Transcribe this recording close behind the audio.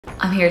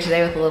I'm here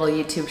today with a little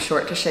YouTube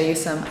short to show you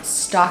some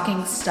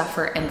stocking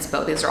stuffer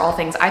inspo. These are all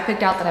things I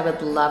picked out that I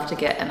would love to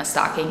get in a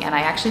stocking, and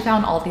I actually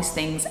found all these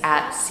things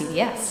at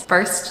CVS.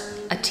 First,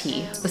 a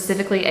tea,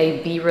 specifically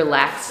a Be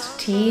Relaxed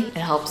tea. It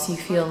helps you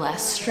feel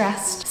less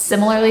stressed.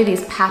 Similarly,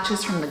 these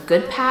patches from the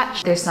Good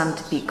Patch, there's some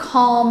to be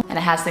calm, and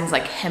it has things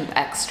like hemp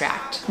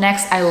extract.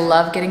 Next, I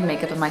love getting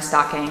makeup in my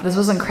stocking. This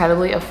was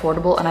incredibly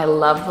affordable, and I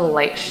love the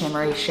light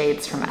shimmery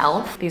shades from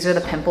e.l.f. These are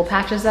the pimple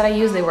patches that I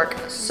use. They work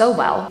so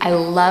well. I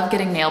love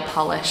getting nail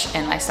polish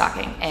in my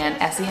stocking, and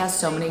Essie has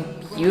so many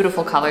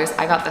beautiful colors.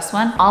 I got this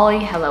one,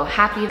 Ollie Hello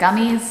Happy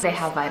gummies. They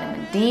have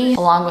vitamin D,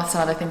 along with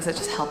some other things that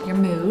just help your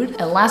mood.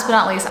 And last but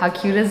not least, how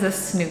cute is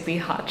this Snoopy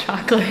hot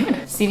chocolate?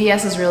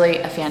 CVS is really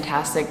a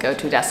fantastic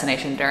go-to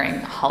destination during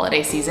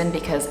holiday season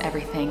because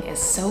everything is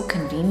so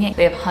convenient.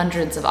 They have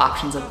hundreds of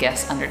options of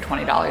gifts under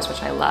 $20,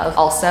 which I love.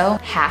 Also,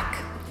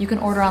 hack. You can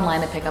order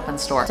online and pick up in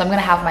store. So I'm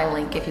gonna have my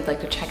link if you'd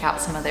like to check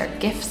out some of their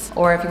gifts,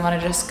 or if you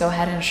wanna just go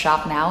ahead and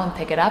shop now and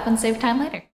pick it up and save time later.